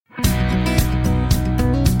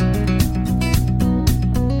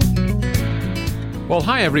Well,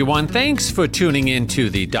 hi, everyone. Thanks for tuning in to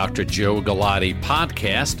the Dr. Joe Galati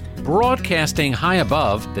podcast, broadcasting high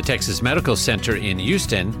above the Texas Medical Center in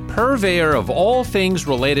Houston, purveyor of all things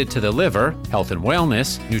related to the liver, health and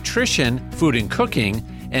wellness, nutrition, food and cooking,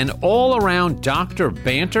 and all-around doctor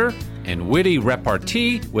banter and witty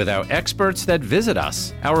repartee with our experts that visit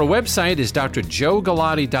us. Our website is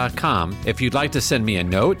drjoegalati.com. If you'd like to send me a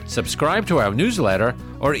note, subscribe to our newsletter,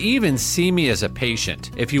 or even see me as a patient.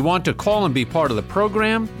 If you want to call and be part of the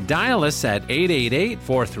program, dial us at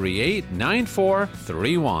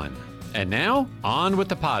 888-438-9431. And now, on with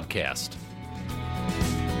the podcast.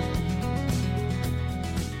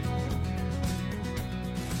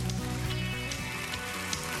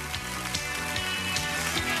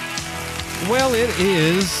 Well, it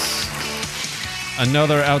is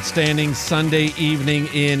another outstanding Sunday evening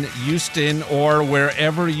in Houston or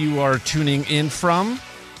wherever you are tuning in from.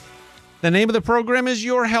 The name of the program is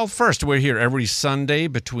Your Health First. We're here every Sunday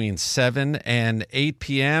between 7 and 8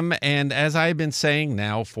 p.m. And as I've been saying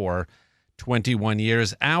now for 21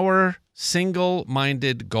 years, our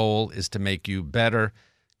single-minded goal is to make you better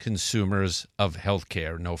consumers of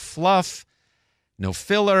healthcare. No fluff, no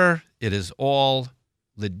filler. It is all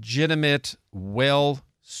legitimate,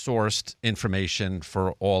 well-sourced information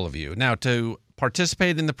for all of you. Now, to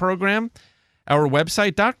participate in the program, our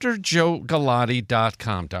website,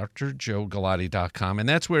 drjoegalati.com, drjoegalati.com, and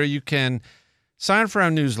that's where you can sign up for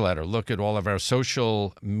our newsletter, look at all of our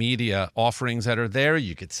social media offerings that are there.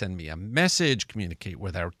 You could send me a message, communicate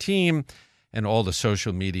with our team, and all the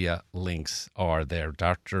social media links are there,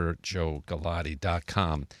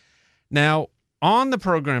 drjoegalati.com. Now, on the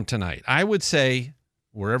program tonight, I would say,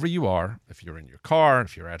 wherever you are, if you're in your car,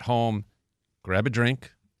 if you're at home, grab a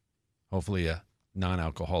drink, hopefully a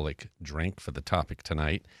non-alcoholic drink for the topic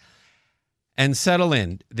tonight, and settle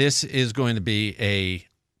in. This is going to be a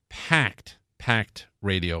packed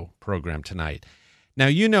radio program tonight. Now,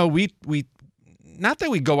 you know, we not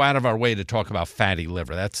that we go out of our way to talk about fatty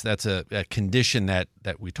liver. That's a condition that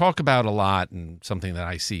we talk about a lot and something that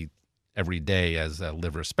I see every day as a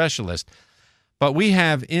liver specialist. But we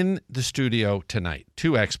have in the studio tonight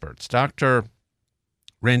two experts, Dr.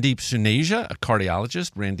 Randeep Suneja, a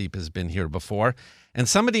cardiologist. Randeep has been here before, and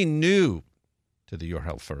somebody new to the Your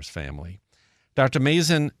Health First family, Dr.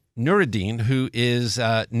 Mazen Noureddin, who is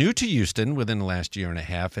new to Houston within the last year and a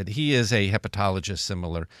half, and he is a hepatologist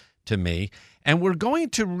similar to me. And we're going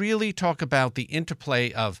to really talk about the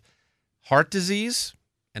interplay of heart disease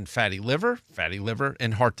and fatty liver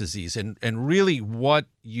and heart disease, and really what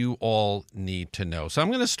you all need to know. So I'm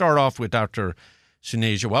going to start off with Dr.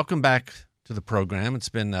 Suneja. Welcome back to the program. It's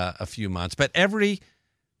been a few months, but every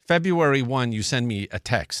February 1, you send me a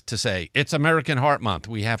text to say, it's American Heart Month.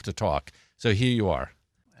 We have to talk. So here you are.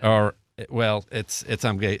 Or, well, it's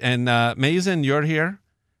I'm great. And Mazen, you're here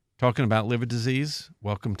talking about liver disease.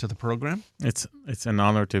 Welcome to the program. It's an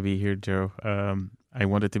honor to be here, Joe. I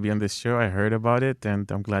wanted to be on this show. I heard about it, and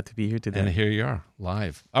I'm glad to be here today. And here you are,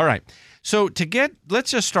 live. All right. So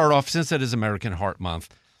let's just start off, since it is American Heart Month.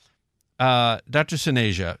 Dr.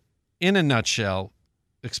 Suneja, in a nutshell,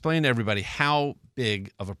 explain to everybody how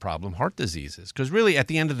big of a problem heart disease is. Because really, at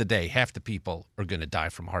the end of the day, half the people are going to die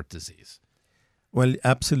from heart disease. Well,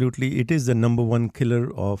 absolutely. It is the number one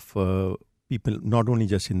killer of people, not only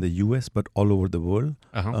just in the U.S., but all over the world.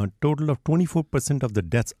 A total of 24% of the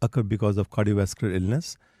deaths occur because of cardiovascular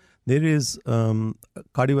illness. There is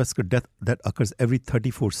cardiovascular death that occurs every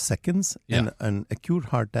 34 seconds and an acute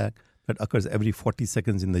heart attack that occurs every 40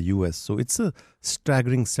 seconds in the U.S. So it's a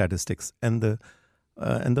staggering statistics. And the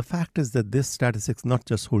fact is that this statistics not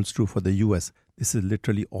just holds true for the U.S. This is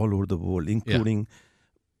literally all over the world, including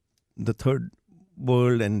the third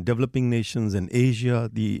world and developing nations and Asia.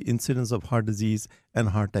 The incidence of heart disease and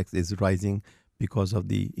heart attacks is rising because of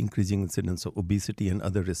the increasing incidence of obesity and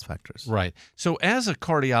other risk factors. Right. So as a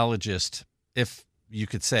cardiologist, if you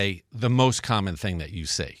could say the most common thing that you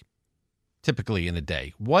see typically in a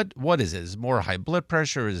day, what is it? Is it more high blood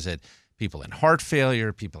pressure? Is it people in heart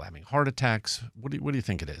failure, people having heart attacks? What do you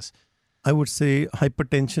think it is? I would say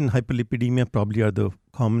hypertension, hyperlipidemia probably are the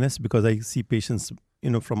commonest, because I see patients,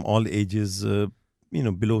 from all ages,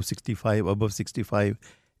 below 65, above 65.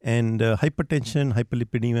 And hypertension,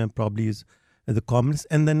 hyperlipidemia probably is the commonest.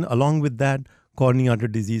 And then along with that, coronary artery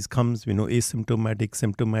disease comes, asymptomatic,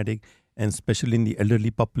 symptomatic, and especially in the elderly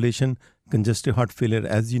population, congestive heart failure,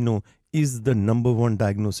 as you know, is the number one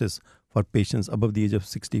diagnosis for patients above the age of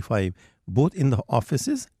 65, both in the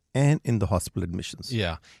offices and in the hospital admissions.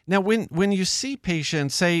 Yeah. Now, when you see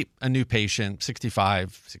patients, say a new patient,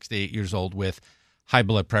 65, 68 years old with high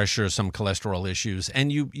blood pressure, some cholesterol issues,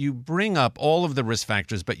 and you bring up all of the risk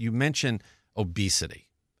factors, but you mention obesity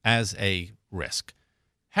as a risk.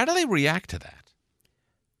 How do they react to that?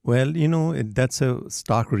 Well, that's a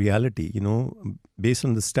stark reality. Based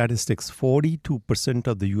on the statistics, 42%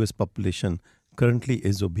 of the US population currently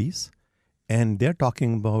is obese. And they're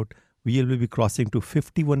talking about we will be crossing to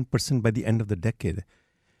 51% by the end of the decade.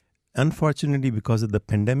 Unfortunately, because of the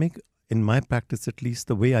pandemic, in my practice at least,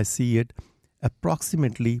 the way I see it,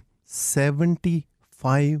 approximately 75%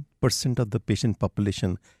 of the patient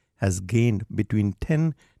population has gained between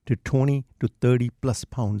 10 to 20 to 30 plus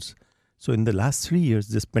pounds. So in the last 3 years,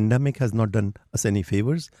 this pandemic has not done us any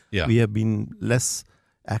favors. Yeah. We have been less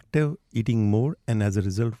active, eating more, and as a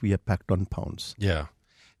result, we have packed on pounds. Yeah.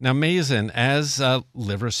 Now, Mazen, as a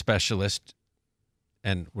liver specialist,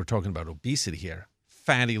 and we're talking about obesity here,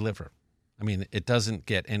 fatty liver. I mean, it doesn't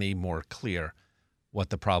get any more clear what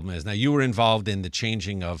the problem is. Now, you were involved in the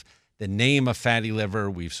changing of the name of fatty liver.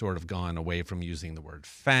 We've sort of gone away from using the word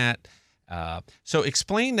fat. So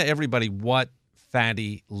explain to everybody what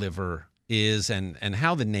fatty liver is and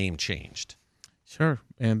how the name changed. Sure.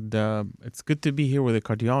 And it's good to be here with a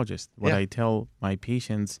cardiologist. What Yeah. I tell my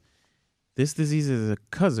patients, this disease is a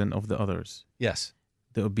cousin of the others. Yes.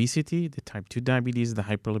 The obesity, the type 2 diabetes, the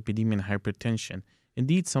hyperlipidemia, and hypertension.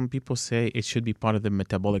 Indeed, some people say it should be part of the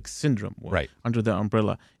metabolic syndrome Right. under the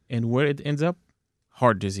umbrella. And where it ends up,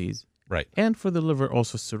 heart disease. Right. And for the liver,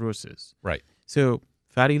 also cirrhosis. Right. So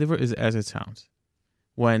fatty liver is as it sounds.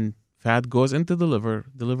 When fat goes into the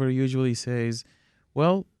liver usually says,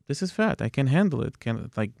 well, this is fat. I can handle it.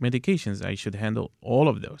 Like medications, I should handle all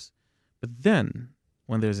of those. But then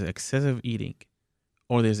when there's excessive eating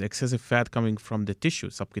or there's excessive fat coming from the tissue,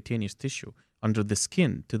 subcutaneous tissue, under the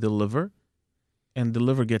skin to the liver, and the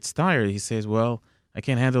liver gets tired, he says, well, I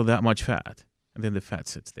can't handle that much fat. And then the fat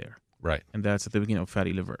sits there. Right. And that's at the beginning of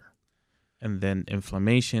fatty liver. And then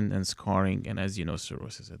inflammation and scarring, and as you know,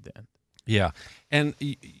 cirrhosis at the end. Yeah. And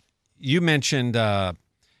you mentioned how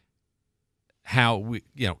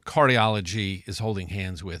cardiology is holding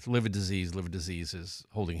hands with liver disease is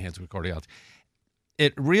holding hands with cardiology.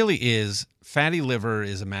 It really is. Fatty liver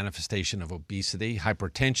is a manifestation of obesity,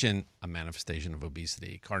 hypertension, a manifestation of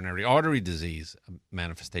obesity, coronary artery disease, a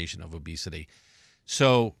manifestation of obesity.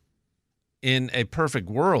 So in a perfect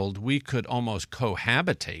world, we could almost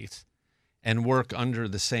cohabitate and work under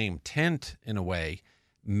the same tent in a way,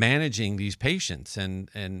 managing these patients. And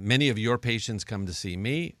many of your patients come to see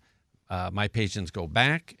me. My patients go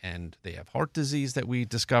back and they have heart disease that we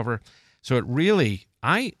discover. So it really,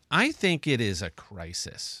 I think it is a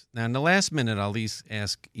crisis. Now, in the last minute, I'll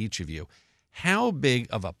ask each of you, how big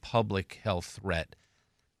of a public health threat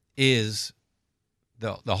is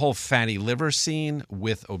the whole fatty liver scene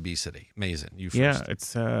with obesity? Mazen, you first. Yeah,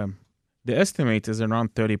 it's the estimate is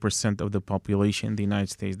around 30% of the population in the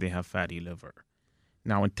United States, they have fatty liver.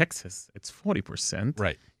 Now in Texas, it's 40%.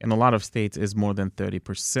 Right. In a lot of states, it's more than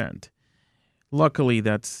 30%. Luckily,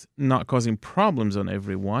 that's not causing problems on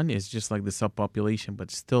everyone. It's just like the subpopulation,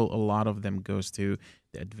 but still a lot of them goes to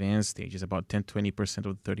the advanced stages, about 10-20%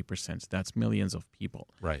 of the 30%. That's millions of people.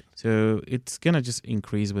 Right. So it's going to just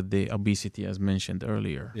increase with the obesity as mentioned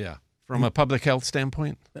earlier. Yeah. From a public health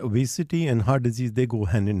standpoint? Obesity and heart disease, they go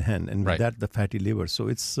hand in hand, and with Right. that, the fatty liver. So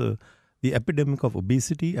it's the epidemic of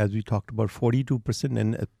obesity, as we talked about, 42%,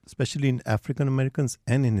 and especially in African Americans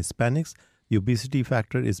and in Hispanics, the obesity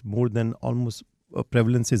factor is more than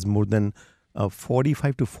prevalence is more than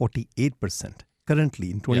 45 to 48%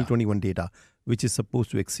 currently in 2021 data, which is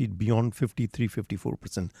supposed to exceed beyond 53,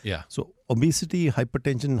 54%. Yeah. So obesity,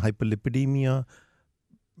 hypertension, hyperlipidemia,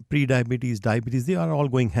 prediabetes, diabetes, they are all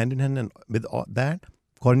going hand in hand. And with all that,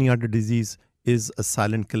 coronary artery disease is a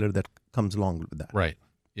silent killer that comes along with that. Right.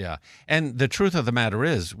 Yeah. And the truth of the matter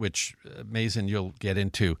is, which, Mazen, you'll get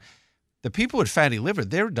into, the people with fatty liver,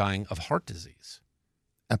 they're dying of heart disease.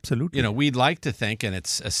 Absolutely. You know, we'd like to think, and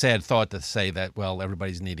it's a sad thought to say that, well,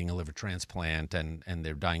 everybody's needing a liver transplant and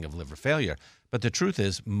they're dying of liver failure. But the truth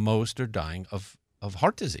is, most are dying of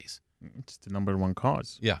heart disease. It's the number one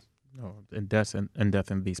cause. Yeah. And death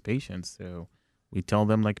in these patients. So we tell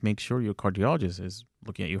them, like, make sure your cardiologist is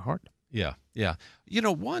looking at your heart. Yeah, yeah. You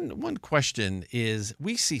know, one question is,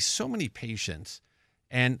 we see so many patients,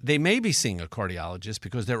 and they may be seeing a cardiologist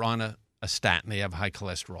because they're on a statin, they have high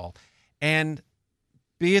cholesterol, and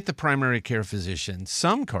be it the primary care physician,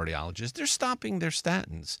 some cardiologists, they're stopping their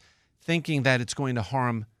statins, thinking that it's going to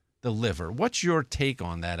harm the liver. What's your take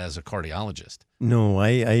on that as a cardiologist? No,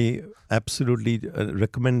 I absolutely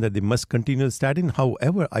recommend that they must continue the statin.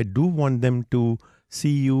 However, I do want them to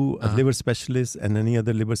see you, a liver specialist and any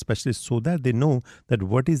other liver specialist, so that they know that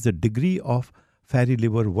what is the degree of fatty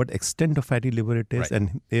liver, what extent of fatty liver it is, Right.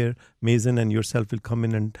 and there Mazen and yourself will come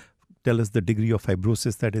in and tell us the degree of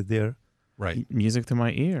fibrosis that is there. Right. Music to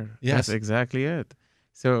my ear. Yes. That's exactly it.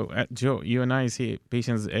 So, Joe, you and I see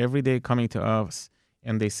patients every day coming to us,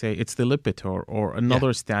 and they say it's the Lipitor or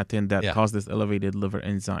another statin that causes elevated liver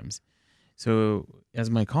enzymes. So, as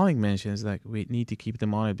my colleague mentions, like we need to keep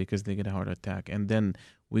them on it because they get a heart attack, and then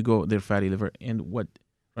we go their fatty liver. And what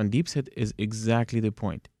Randeep said is exactly the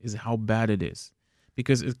point: is how bad it is,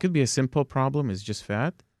 because it could be a simple problem, it's just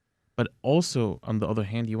fat, but also on the other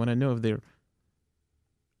hand, you want to know if they're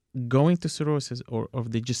going to cirrhosis or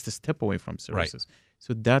if they just a step away from cirrhosis. Right.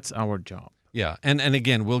 So that's our job. Yeah, and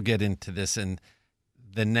again, we'll get into this in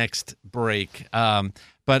the next break. But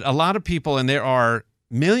a lot of people, and there are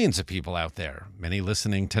millions of people out there, many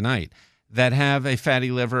listening tonight, that have a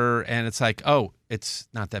fatty liver, and it's like, oh, it's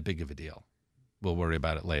not that big of a deal. We'll worry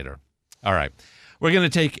about it later. All right. We're going to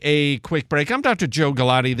take a quick break. I'm Dr. Joe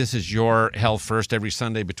Galati. This is Your Health First, every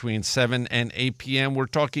Sunday between 7 and 8 p.m. We're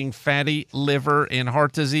talking fatty liver and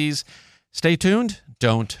heart disease. Stay tuned.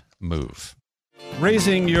 Don't move.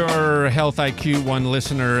 Raising your health IQ one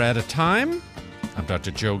listener at a time. I'm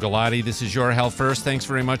Dr. Joe Galati. This is Your Health First. Thanks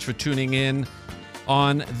very much for tuning in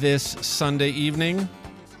on this Sunday evening.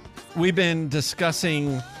 We've been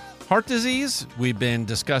discussing heart disease. We've been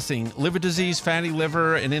discussing liver disease, fatty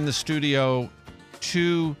liver, and in the studio,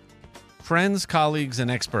 two friends, colleagues,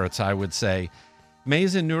 and experts, I would say.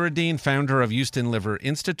 Mazen Noureddin, founder of Houston Liver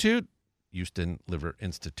Institute,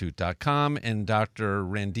 HoustonLiverInstitute.com, and Dr.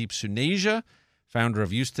 Randeep Suneja, founder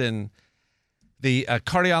of Houston, the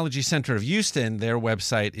Cardiology Center of Houston. Their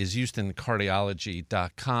website is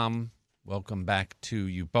HoustonCardiology.com. Welcome back to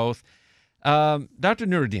you both. Dr.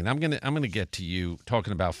 Noureddin, I'm gonna get to you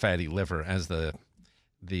talking about fatty liver as the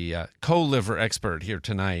co-liver expert here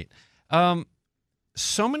tonight.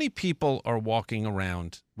 So many people are walking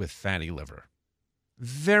around with fatty liver,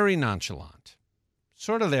 very nonchalant,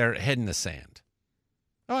 sort of their head in the sand.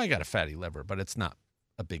 Oh, I got a fatty liver, but it's not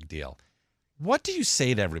a big deal. What do you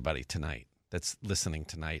say to everybody tonight that's listening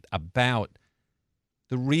tonight about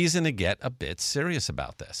the reason to get a bit serious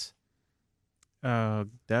about this?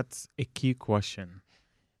 That's a key question.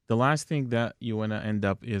 The last thing that you want to end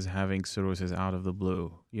up is having cirrhosis out of the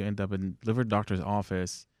blue. You end up in liver doctor's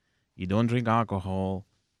office, you don't drink alcohol,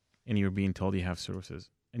 and you're being told you have cirrhosis.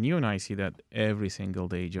 And you and I see that every single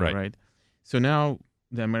day, Joe, right? So now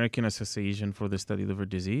the American Association for the Study of Liver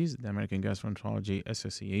Disease, the American Gastroenterology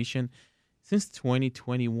Association, since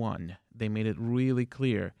 2021, they made it really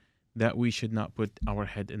clear that we should not put our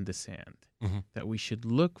head in the sand, that we should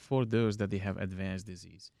look for those that they have advanced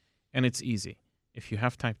disease. And it's easy. If you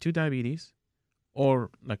have type 2 diabetes, or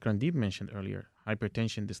like Randeep mentioned earlier,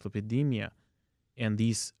 hypertension, dyslipidemia, and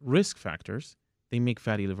these risk factors, they make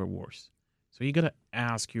fatty liver worse. So you got to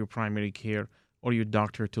ask your primary care or your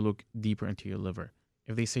doctor to look deeper into your liver.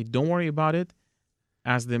 If they say, don't worry about it,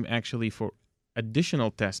 ask them actually for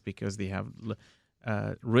additional tests because they have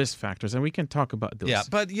risk factors, and we can talk about those. Yeah,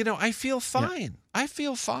 but I feel fine. Yeah. I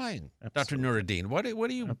feel fine, Absolutely. Dr. Noureddin. What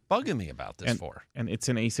are you bugging me about this for? And it's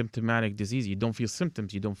an asymptomatic disease. You don't feel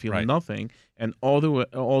symptoms. You don't feel nothing, and all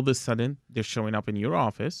of a sudden they're showing up in your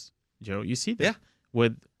office, Joe. You see that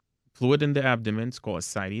with fluid in the abdomen, it's called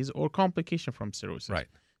ascites, or complication from cirrhosis. Right.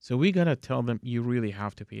 So we gotta tell them you really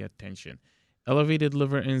have to pay attention. Elevated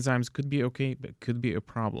liver enzymes could be okay, but could be a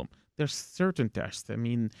problem. There's certain tests. I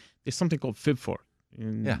mean, there's something called FIB4.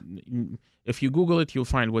 If you Google it, you'll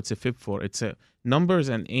find what's a FIB4. It's a numbers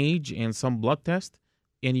and age and some blood test,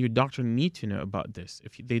 and your doctor need to know about this.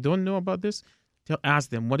 If they don't know about this, ask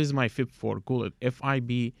them, what is my FIB4? Google it.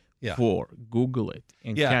 FIB4. Google it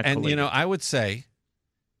and calculate it. I would say,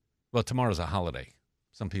 well, tomorrow's a holiday.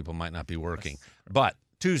 Some people might not be working, but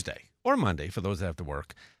Tuesday or Monday, for those that have to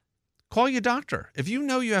work, call your doctor. If you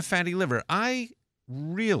know you have fatty liver, we're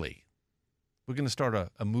going to start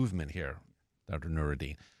a movement here, Dr.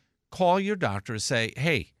 Noureddin. Call your doctor and say,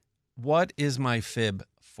 hey, what is my FIB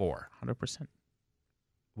for? 100%.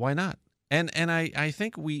 Why not? And I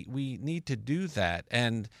think we need to do that.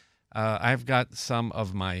 And I've got some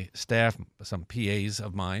of my staff, some PAs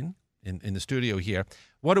of mine in the studio here.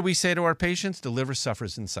 What do we say to our patients? The liver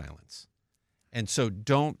suffers in silence. And so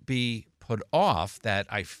don't be put off that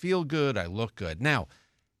I feel good, I look good. Now,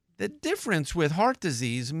 the difference with heart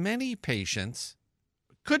disease, many patients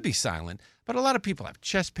could be silent, but a lot of people have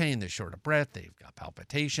chest pain, they're short of breath, they've got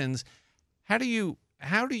palpitations. How do you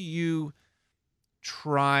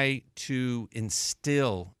try to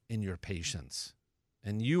instill in your patients?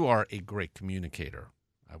 And you are a great communicator,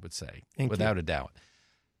 I would say, without a doubt.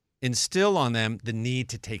 Instill on them the need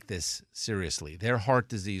to take this seriously, their heart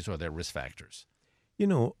disease or their risk factors.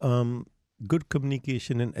 good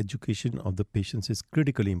communication and education of the patients is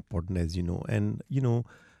critically important, as you know. And,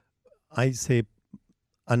 I say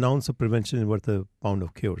an ounce of prevention is worth a pound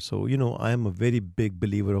of cure. So, I am a very big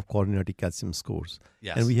believer of coronary calcium scores.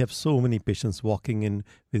 Yes. And we have so many patients walking in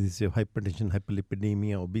with hypertension,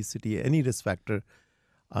 hyperlipidemia, obesity, any risk factor.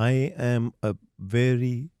 I am a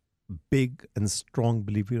very big and strong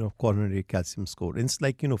believer of coronary calcium score. It's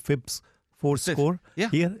like, FIB-4 score. Yeah.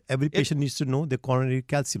 Here, every patient needs to know their coronary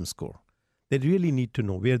calcium score. They really need to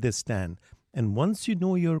know where they stand. And once you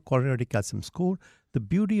know your coronary calcium score, the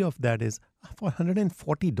beauty of that is for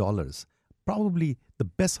 $140, probably the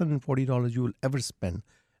best $140 you will ever spend.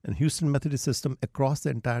 And Houston Methodist System across the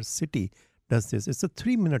entire city does this. It's a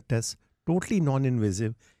 3-minute test, totally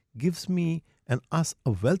non-invasive, gives me and us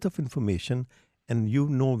a wealth of information, and you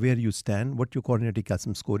know where you stand, what your coronary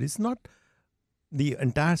calcium score is. Not the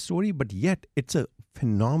entire story, but yet it's a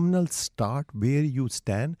phenomenal start where you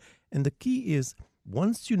stand. And the key is,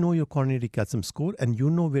 once you know your coronary calcium score and you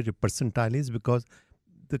know where your percentile is, because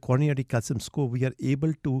the coronary calcium score, we are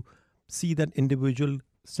able to see that individual,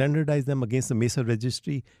 standardize them against the MESA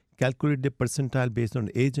registry, calculate their percentile based on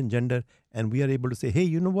age and gender, and we are able to say, hey,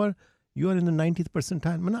 you know what? You are in the 90th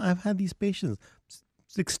percentile. Man, I've had these patients.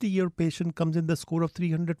 60-year patient comes in the score of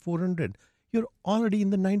 300, 400. You're already in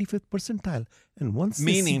the 95th percentile. And once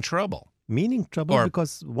Meaning trouble. Or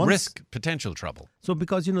because risk, potential trouble. So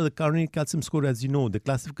because, the coronary calcium score, as you know, the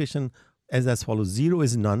classification is as follows. 0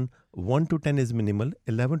 is none, 1 to 10 is minimal,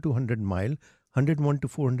 11 to 100 mild, 101 to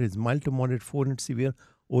 400 is mild to moderate, 400 severe,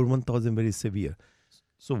 or 1000 very severe.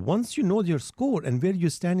 So once you know your score and where you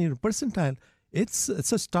stand in your percentile, it's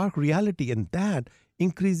a stark reality, and that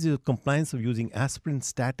increases your compliance of using aspirin,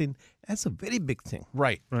 statin. That's a very big thing.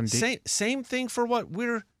 Right. Same thing for what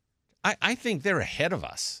I think they're ahead of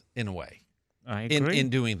us in a way. I agree. In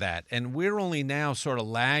doing that. And we're only now sort of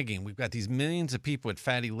lagging. We've got these millions of people with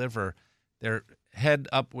fatty liver. They're head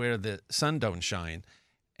up where the sun don't shine.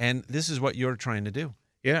 And this is what you're trying to do.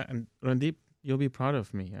 Yeah, and Randeep, you'll be proud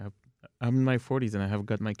of me. I'm in my 40s and I have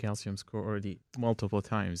got my calcium score already multiple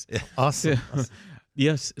times. Awesome.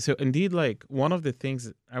 Yes. So indeed, like one of the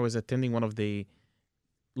things, I was attending one of the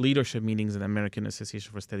leadership meetings in the American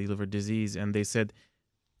Association for Fatty Liver Disease, and they said,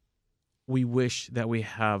 we wish that we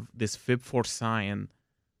have this FIB-4 sign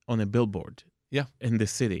on a billboard in the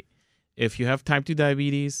city. If you have type 2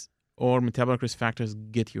 diabetes or metabolic risk factors,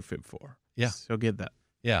 get your FIB-4. Yeah. So get that.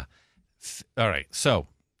 Yeah. All right. So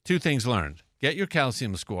 2 things learned. Get your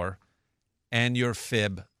calcium score and your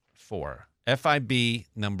FIB-4. FIB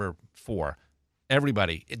number 4.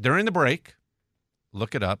 Everybody, during the break,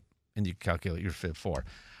 look it up and you calculate your FIB-4.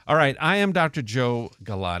 All right. I am Dr. Joe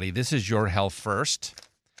Galati. This is Your Health First.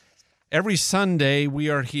 Every Sunday, we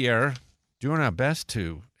are here doing our best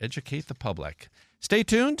to educate the public. Stay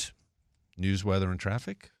tuned. News, weather, and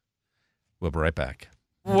traffic. We'll be right back.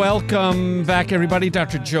 Welcome back, everybody.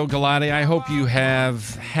 Dr. Joe Galati. I hope you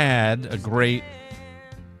have had a great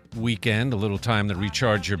weekend, a little time to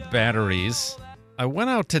recharge your batteries. I went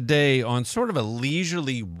out today on sort of a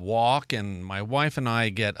leisurely walk, and my wife and I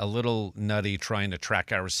get a little nutty trying to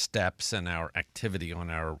track our steps and our activity on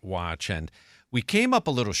our watch, and we came up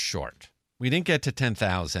a little short. We didn't get to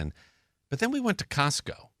 10,000, but then we went to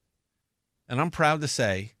Costco. And I'm proud to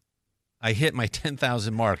say I hit my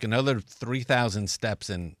 10,000 mark, another 3,000 steps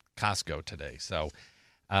in Costco today. So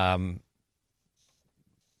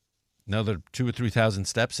another 2,000 or 3,000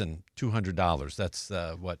 steps and $200. That's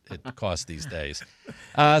what it costs these days.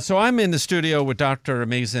 So I'm in the studio with Dr.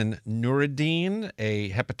 Mazen Noureddin,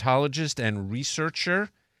 a hepatologist and researcher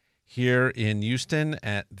here in Houston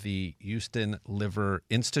at the Houston Liver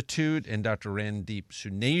Institute, and Dr. Randeep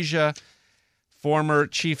Suneja, former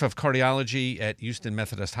chief of cardiology at Houston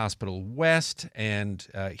Methodist Hospital West, and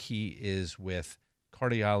he is with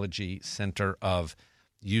Cardiology Center of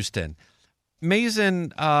Houston.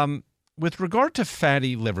 Mazen, with regard to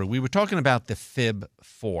fatty liver, we were talking about the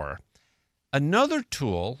FIB-4. Another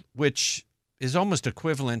tool, which is almost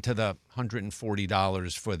equivalent to the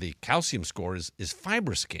 $140 for the calcium score, is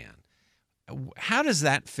FibroScan. How does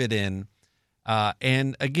that fit in?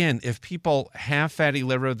 And again, if people have fatty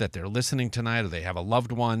liver that they're listening tonight, or they have a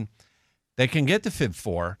loved one, they can get the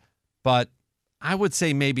FIB-4, but I would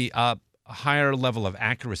say maybe a higher level of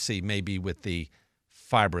accuracy maybe with the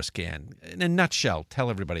FibroScan. In a nutshell, tell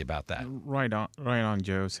everybody about that. Right on,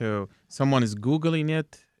 Joe. So someone is Googling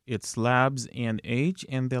it, it's labs and age,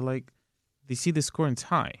 and they're like, they see the score and it's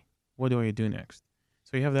high. What do I do next?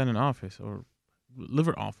 So you have that in office or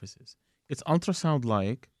liver offices. It's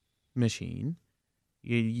ultrasound-like machine.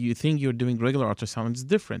 You think you're doing regular ultrasound. It's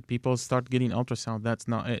different. People start getting ultrasound. That's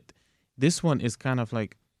not it. This one is kind of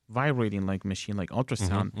like vibrating like machine, like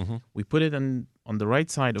ultrasound. Mm-hmm. We put it on the right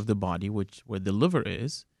side of the body, where the liver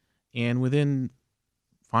is, and within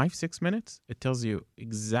 5-6 minutes, it tells you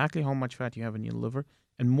exactly how much fat you have in your liver,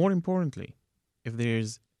 and more importantly, if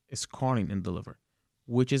there's a scarring in the liver,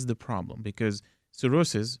 which is the problem, because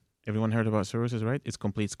cirrhosis, everyone heard about cirrhosis, right? It's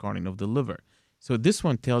complete scarring of the liver. So this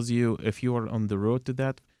one tells you if you are on the road to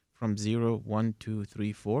that from 0, 1, 2,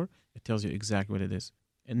 3, 4, it tells you exactly what it is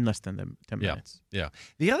in less than 10 minutes. Yeah.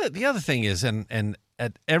 The other thing is, and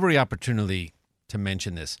at every opportunity to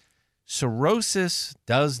mention this, cirrhosis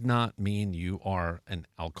does not mean you are an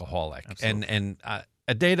alcoholic. Absolutely. And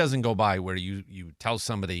a day doesn't go by where you tell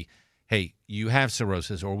somebody, hey, you have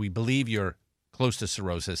cirrhosis, or we believe you're close to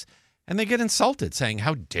cirrhosis, and they get insulted saying,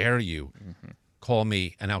 how dare you call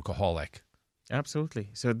me an alcoholic? Absolutely.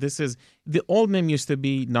 So this is, the old name used to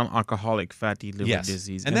be non-alcoholic fatty liver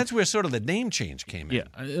disease. And that's where sort of the name change came in. Yeah.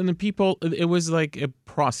 And the people, it was like a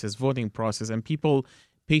process, voting process. And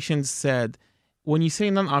patients said, when you say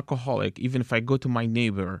non-alcoholic, even if I go to my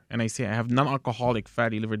neighbor and I say I have non-alcoholic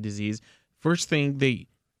fatty liver disease, first thing they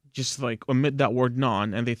just like omit that word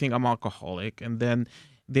non, and they think I'm alcoholic. And then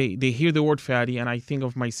they hear the word fatty, and I think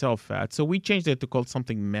of myself fat. So we changed it to call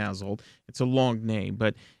something MASL. It's a long name,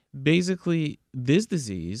 but basically this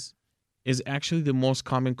disease is actually the most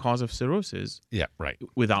common cause of cirrhosis. Yeah, right.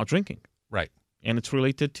 Without drinking. Right. And it's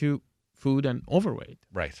related to food and overweight.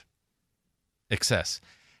 Right. Excess.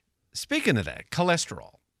 Speaking of that,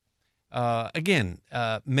 cholesterol. Again,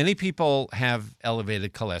 many people have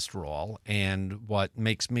elevated cholesterol, and what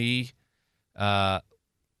makes me, I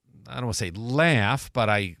don't want to say laugh, but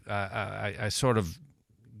I sort of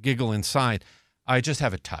giggle inside. I just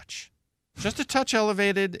have a touch. Just a touch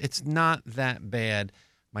elevated. It's not that bad.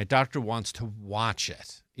 My doctor wants to watch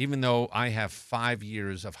it, even though I have 5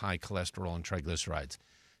 years of high cholesterol and triglycerides.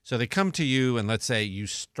 So they come to you, and let's say you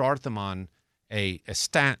start them on a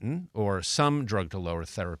statin or some drug to lower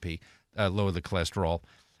lower the cholesterol.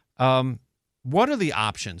 What are the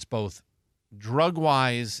options, both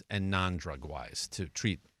drug-wise and non-drug-wise, to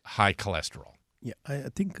treat high cholesterol? Yeah, I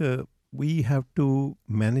think we have to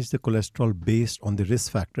manage the cholesterol based on the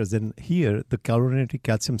risk factors. And here, the coronary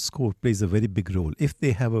calcium score plays a very big role. If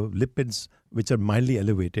they have lipids which are mildly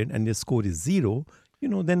elevated and their score is 0,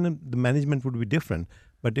 then the management would be different.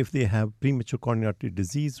 But if they have premature coronary artery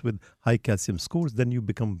disease with high calcium scores, then you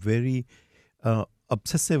become very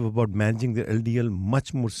obsessive about managing their LDL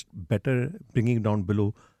much more better, bringing it down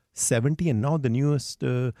below 70. And now the newest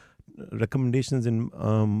recommendations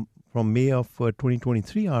from May of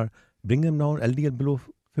 2023 are bring them down LDL below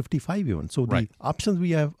 55 even. So the options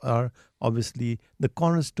we have are obviously the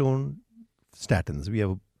cornerstone statins. We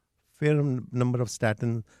have a fair number of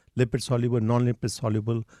statins, lipid soluble, non-lipid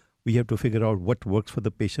soluble. We have to figure out what works for the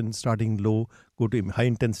patient, starting low, go to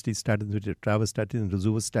high-intensity statins, which are atorvastatin and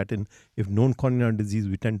rosuvastatin. If known coronary disease,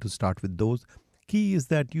 we tend to start with those. Key is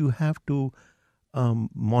that you have to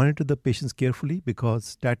monitor the patients carefully, because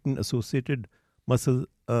statin-associated muscle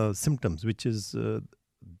symptoms, which is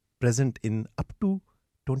present in up to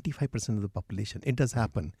 25% of the population. It does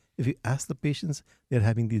happen. If you ask the patients, they're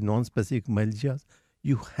having these non-specific myalgias,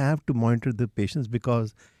 you have to monitor the patients,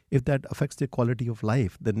 because if that affects their quality of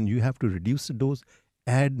life, then you have to reduce the dose,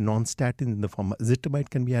 add non-statin in the form of ezetimibe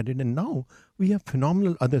can be added. And now we have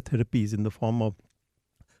phenomenal other therapies in the form of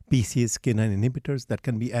PCSK9 inhibitors that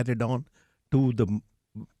can be added on to the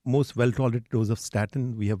most well-tolerated dose of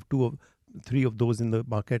statin. We have 3 of those in the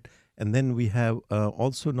market. And then we have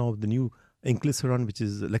also now the new inclisiran, which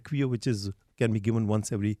is Leqvio, which can be given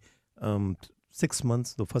once every 6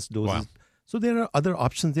 months, the first dose. Wow. So there are other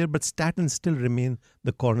options there, but statins still remain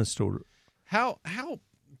the cornerstone.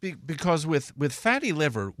 Because with fatty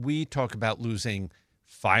liver, we talk about losing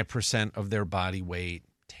 5% of their body weight,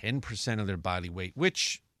 10% of their body weight,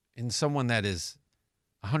 which in someone that is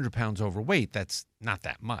 100 pounds overweight, that's not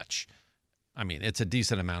that much. I mean, it's a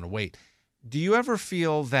decent amount of weight. Do you ever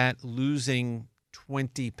feel that losing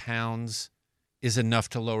 20 pounds is enough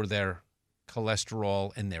to lower their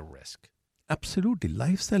cholesterol and their risk? Absolutely.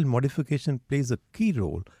 Lifestyle modification plays a key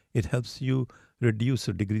role. It helps you reduce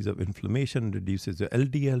the degrees of inflammation, reduces your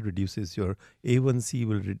LDL, reduces your A1C,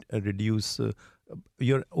 will reduce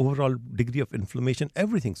your overall degree of inflammation,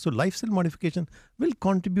 everything. So lifestyle modification will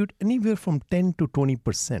contribute anywhere from 10 to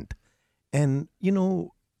 20%. And,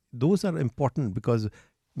 those are important, because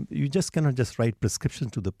you just cannot just write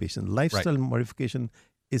prescriptions to the patient. Lifestyle modification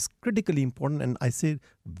is critically important. And I say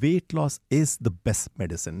weight loss is the best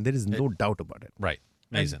medicine. There is no doubt about it. Right.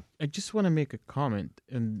 Amazing. I just want to make a comment,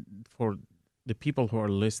 and for the people who are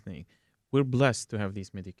listening, we're blessed to have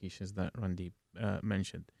these medications that Randeep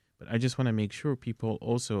mentioned. But I just want to make sure people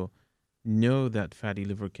also know that fatty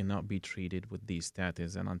liver cannot be treated with these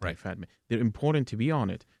statins and anti-fat. They're important to be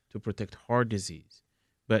on it to protect heart disease.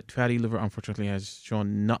 But fatty liver, unfortunately, has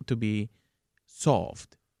shown not to be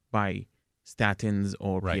solved by statins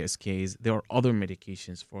or PSKs. There are other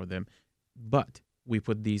medications for them. But we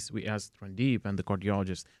asked Randeep and the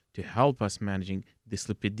cardiologist to help us managing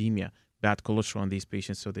dyslipidemia, bad cholesterol in these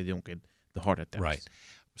patients so they don't get the heart attacks. Right.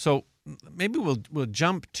 So maybe we'll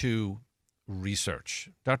jump to research.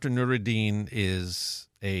 Dr. Nuruddin is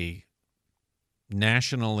a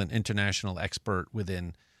national and international expert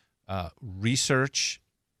within research,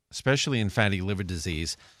 especially in fatty liver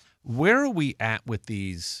disease. Where are we at with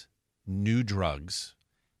these new drugs?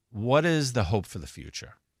 What is the hope for the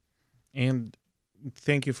future? And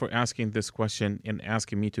thank you for asking this question and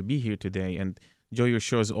asking me to be here today. And Joe, your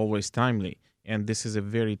show is always timely. And this is a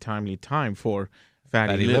very timely time for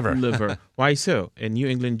fatty liver. Why so? A New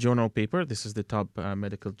England Journal paper, this is the top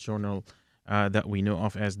medical journal that we know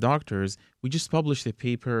of as doctors, we just published a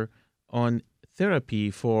paper on therapy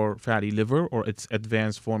for fatty liver, or its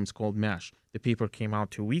advanced forms called MASH. The paper came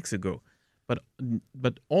out 2 weeks ago.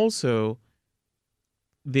 But also,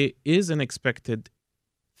 there is an expected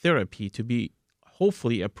therapy to be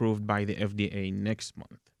hopefully approved by the FDA next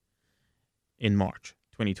month in March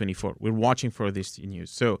 2024. We're watching for this news.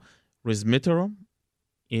 So resmetirom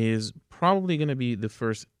is probably going to be the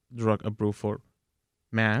first drug approved for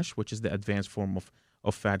MASH, which is the advanced form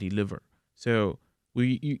of fatty liver. So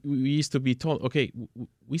we used to be told, okay,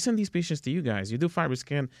 we send these patients to you guys. You do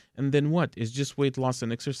FibroScan, and then what? It's just weight loss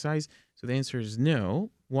and exercise? So the answer is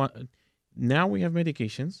no. Now we have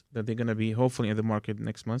medications that they're going to be hopefully in the market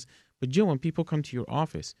next month. But Joe, when people come to your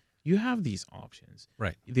office, you have these options.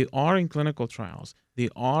 Right. They are in clinical trials. They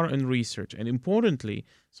are in research. And importantly,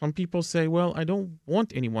 some people say, well, I don't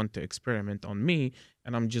want anyone to experiment on me,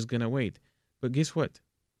 and I'm just going to wait. But guess what?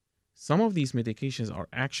 Some of these medications are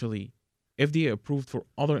actually FDA approved for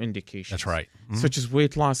other indications. That's right. Mm-hmm. Such as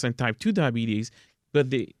weight loss and type 2 diabetes. But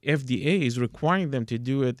the FDA is requiring them to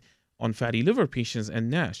do it on fatty liver patients and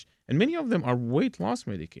NASH. And many of them are weight loss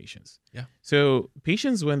medications. Yeah. So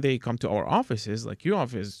patients, when they come to our offices, like your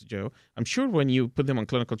office, Joe, I'm sure when you put them on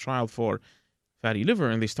clinical trial for fatty liver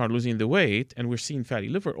and they start losing the weight, and we're seeing fatty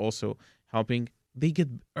liver also helping, they get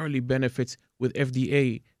early benefits with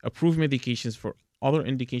FDA-approved medications for other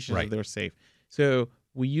indications that they're safe. So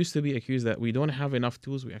we used to be accused that we don't have enough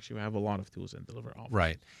tools. We actually have a lot of tools in the liver office.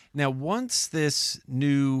 Right. Now, once this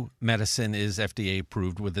new medicine is FDA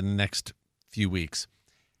approved within the next few weeks,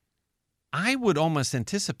 I would almost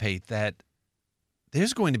anticipate that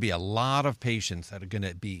there's going to be a lot of patients that are going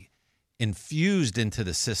to be infused into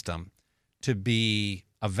the system to be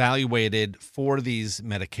evaluated for these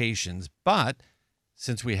medications. But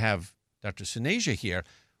since we have Dr. Suneja here,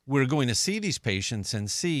 we're going to see these patients and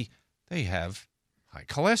see they have high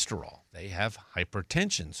cholesterol, they have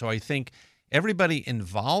hypertension. So I think everybody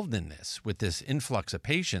involved in this, with this influx of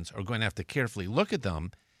patients, are going to have to carefully look at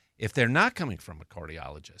them. If they're not coming from a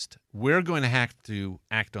cardiologist, we're going to have to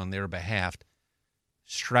act on their behalf,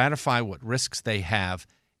 stratify what risks they have,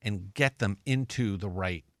 and get them into the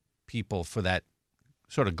right people for that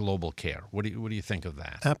sort of global care. What do you think of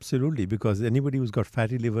that? Absolutely, because anybody who's got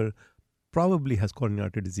fatty liver probably has coronary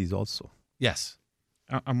artery disease also. Yes.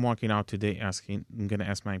 I'm walking out today I'm going to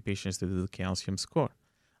ask my patients to do the calcium score.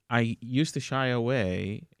 I used to shy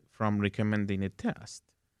away from recommending a test.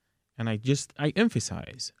 And I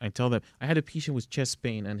emphasize, I tell them, I had a patient with chest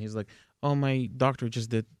pain, and he's like, oh, my doctor just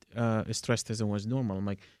did a stress test and was normal. I'm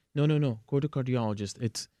like, no, go to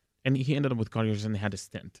cardiologist. And he ended up with cardiologist and had a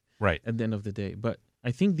stent at the end of the day. But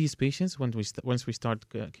I think these patients, once we start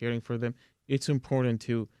caring for them, it's important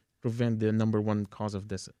to prevent the number one cause of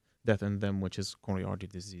death in them, which is coronary artery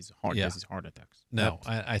disease, heart disease, heart attacks. No,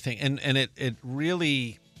 I think, and it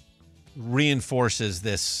really reinforces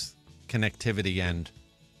this connectivity and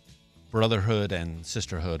brotherhood and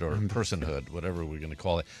sisterhood, or personhood, whatever we're going to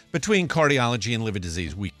call it, between cardiology and liver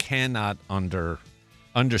disease. We cannot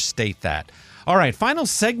understate that. All right, final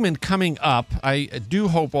segment coming up. I do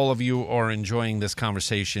hope all of you are enjoying this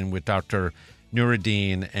conversation with Dr.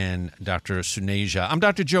 Nuruddin and Dr. Suneja. I'm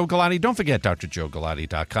Dr. Joe Galati. Don't forget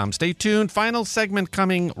drjoegalati.com. Stay tuned. Final segment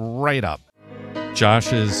coming right up.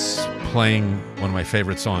 Josh is playing one of my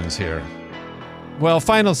favorite songs here. Well,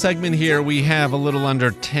 final segment here. We have a little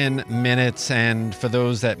under 10 minutes, and for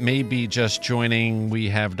those that may be just joining, we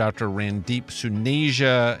have Dr. Randeep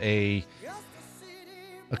Suneja, a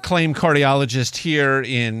acclaimed cardiologist here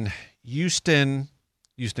in Houston.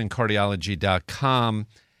 HoustonCardiology.com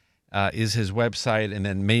is his website, and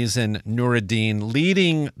then Mazen Nuruddin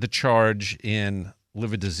leading the charge in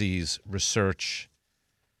liver disease research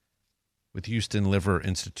with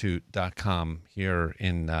HoustonLiverInstitute.com here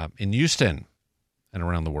in Houston and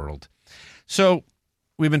around the world. So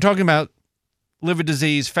we've been talking about liver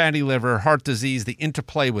disease, fatty liver, heart disease, the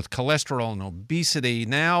interplay with cholesterol and obesity,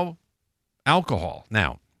 now alcohol.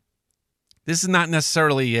 Now, this is not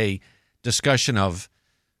necessarily a discussion of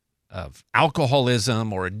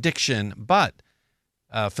alcoholism or addiction, but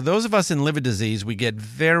for those of us in liver disease, we get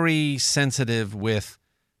very sensitive with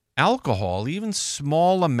alcohol, even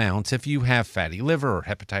small amounts, if you have fatty liver or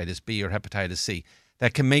hepatitis B or hepatitis C,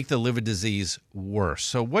 that can make the liver disease worse.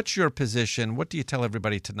 So what's your position? What do you tell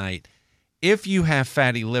everybody tonight if you have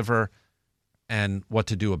fatty liver and what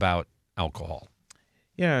to do about alcohol?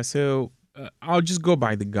 Yeah, so I'll just go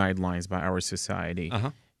by the guidelines by our society.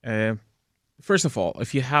 First of all,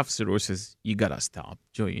 if you have cirrhosis, you got to stop.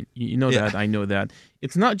 Joe, you know that, I know that.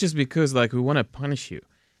 It's not just because we want to punish you.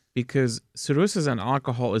 Because cirrhosis and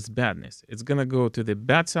alcohol is badness. It's going to go to the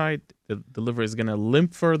bad side. The liver is going to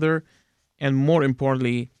limp further. And more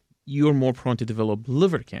importantly, you're more prone to develop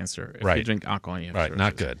liver cancer if you drink alcohol and you have cirrhosis.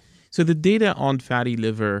 Not good. So the data on fatty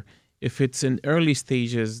liver, if it's in early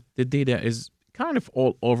stages, the data is kind of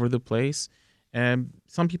all over the place.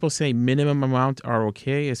 Some people say minimum amount are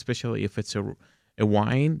okay, especially if it's a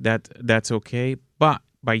wine, that's okay. But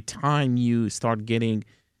by time you start getting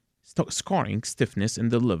scarring, stiffness in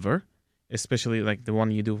the liver, especially like the one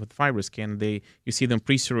you do with FibroScan, you see them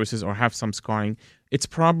pre-cirrhosis or have some scarring, it's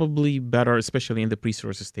probably better, especially in the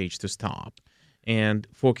pre-cirrhosis stage, to stop and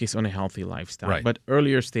focus on a healthy lifestyle. Right. But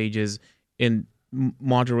earlier stages, in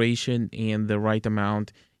moderation and the right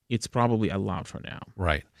amount, it's probably allowed for now.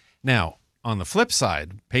 Right. Now, on the flip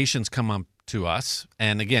side, patients come up to us,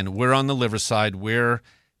 and again, we're on the liver side. We're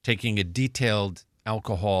taking a detailed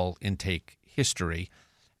alcohol intake history,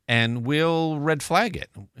 and we'll red flag it,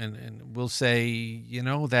 and we'll say,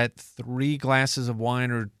 that 3 glasses of wine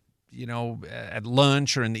or, at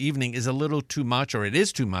lunch or in the evening is a little too much, or it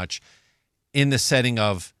is too much in the setting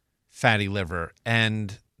of fatty liver.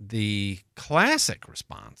 And the classic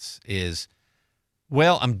response is,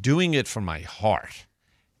 well, I'm doing it for my heart.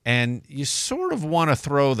 And you sort of want to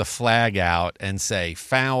throw the flag out and say,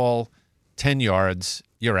 foul, 10 yards,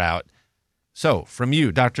 you're out. So from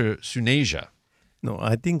you, Dr. Suneja. No,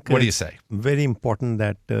 I think. What do you say? Very important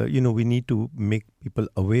that, we need to make people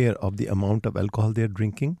aware of the amount of alcohol they're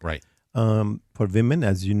drinking. Right. For women,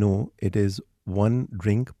 as you know, it is 1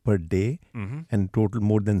 drink per day, and total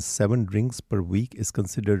more than 7 drinks per week is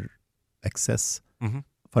considered excess.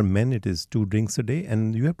 For men, it is 2 drinks a day.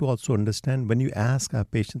 And you have to also understand when you ask our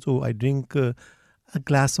patients, I drink a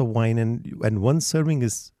glass of wine and 1 serving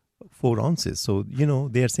is 4 ounces. So,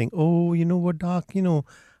 they are saying, you know what, doc,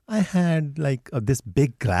 I had this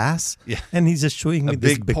big glass, and he's just showing me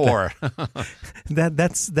this big pour.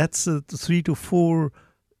 That's 3 to 4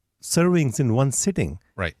 servings in 1 sitting,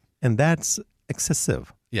 right? And that's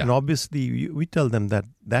excessive. Yeah. And obviously, we tell them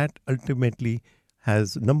that ultimately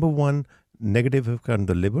has, number 1, negative effect on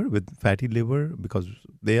the liver with fatty liver because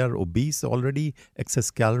they are obese already, excess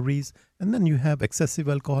calories, and then you have excessive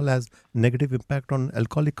alcohol has negative impact on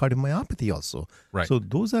alcoholic cardiomyopathy also. Right. So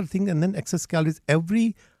those are things, and then excess calories.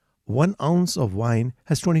 Every 1 ounce of wine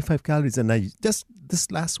has 25 calories. And I just this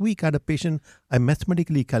last week I had a patient, I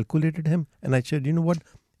mathematically calculated him, and I said, you know what?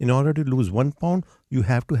 In order to lose 1 pound, you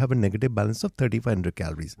have to have a negative balance of 3,500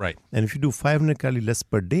 calories. Right. And if you do 500 calories less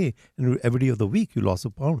per day, and every day of the week, you lost a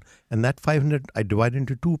pound. And that 500, I divide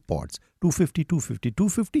into 2 parts, 250, 250,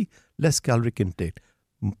 250, less caloric intake.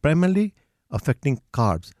 Primarily affecting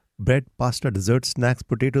carbs, bread, pasta, desserts, snacks,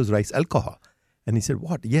 potatoes, rice, alcohol. And he said,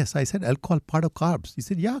 what? Yes, I said, alcohol part of carbs. He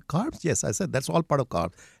said, yeah, carbs. Yes, I said, that's all part of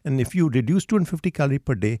carbs. And if you reduce 250 calories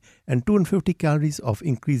per day and 250 calories of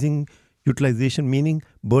increasing utilization, meaning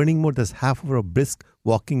burning more, that's half of a brisk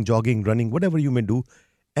walking, jogging, running, whatever you may do.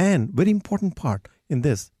 And very important part in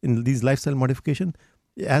these lifestyle modification,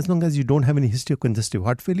 as long as you don't have any history of congestive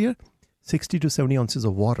heart failure, 60 to 70 ounces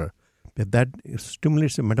of water. That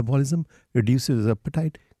stimulates the metabolism, reduces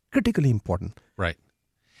appetite, critically important. Right.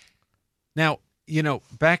 Now,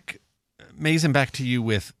 Mason, back to you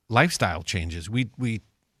with lifestyle changes.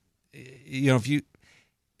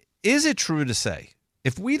 Is it true to say,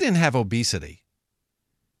 if we didn't have obesity,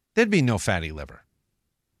 there'd be no fatty liver?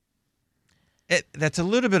 That's a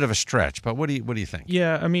little bit of a stretch, but what do you think?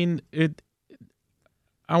 Yeah, I mean,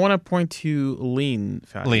 I want to point to lean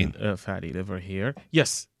fatty liver here.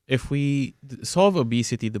 Yes, if we solve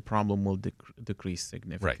obesity, the problem will decrease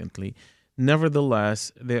significantly. Right.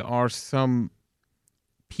 Nevertheless, there are some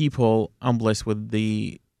people unblessed with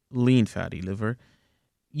the lean fatty liver.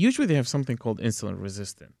 Usually they have something called insulin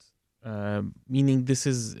resistance. meaning this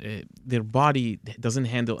is their body doesn't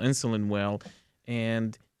handle insulin well.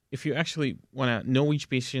 And if you actually want to know which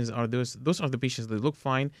patients are those are the patients that look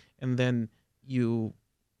fine, and then you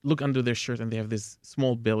look under their shirt and they have this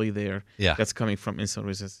small belly there that's coming from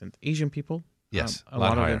insulin-resistant Asian people. Yes, a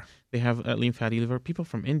lot of them, they have lean fatty liver. People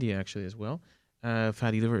from India actually as well.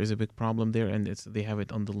 Fatty liver is a big problem there, and they have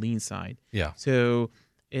it on the lean side. Yeah. So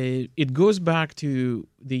it goes back to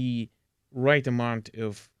the right amount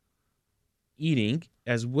of eating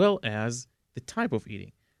as well as the type of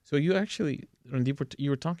eating. So you actually, Randeep, you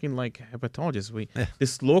were talking like hepatologists.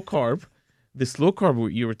 This low carb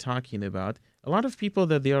you were talking about. A lot of people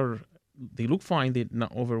that they look fine, they're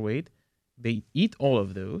not overweight. They eat all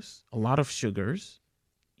of those, a lot of sugars,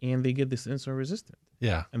 and they get this insulin resistant.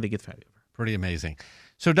 Yeah. And they get fatty liver. Pretty amazing.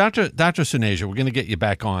 So Dr. Suneja, we're going to get you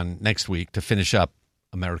back on next week to finish up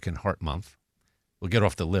American Heart Month. We'll get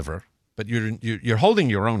off the liver, but you're holding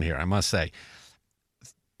your own here, I must say.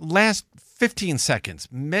 Last 15 seconds,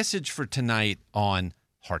 message for tonight on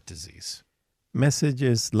heart disease. Message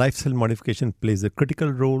is lifestyle modification plays a critical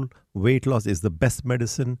role. Weight loss is the best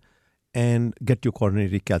medicine. And get your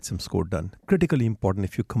coronary calcium score done. Critically important.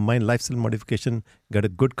 If you combine lifestyle modification, get a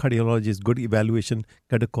good cardiologist, good evaluation,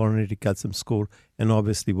 get a coronary calcium score, and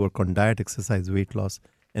obviously work on diet, exercise, weight loss,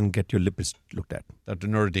 and get your lipids looked at. Dr.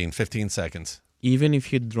 Nuruddin, 15 seconds. Even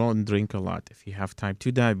if you don't drink a lot, if you have type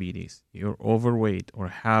 2 diabetes, you're overweight, or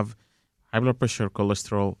have high blood pressure,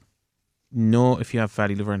 cholesterol, know if you have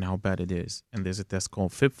fatty liver and how bad it is. And there's a test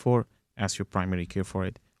called FIB4. Ask your primary care for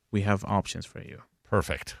it. We have options for you.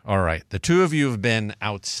 Perfect. All right. The two of you have been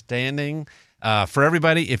outstanding. For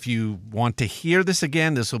everybody, if you want to hear this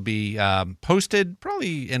again, this will be posted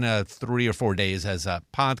probably in 3 or 4 days as a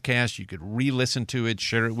podcast. You could re-listen to it,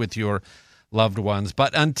 share it with your loved ones.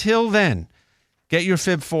 But until then, get your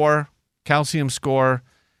FIB4 calcium score.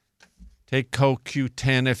 Take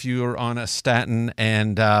CoQ10 if you're on a statin,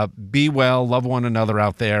 and be well. Love one another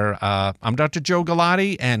out there. I'm Dr. Joe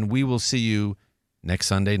Galati, and we will see you next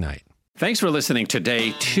Sunday night. Thanks for listening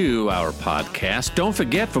today to our podcast. Don't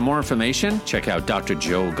forget, for more information, check out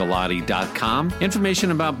drjoegalati.com.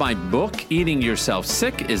 Information about my book, Eating Yourself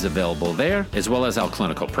Sick, is available there, as well as our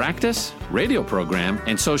clinical practice, radio program,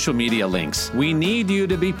 and social media links. We need you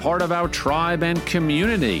to be part of our tribe and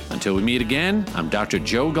community. Until we meet again, I'm Dr.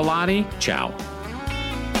 Joe Galati. Ciao.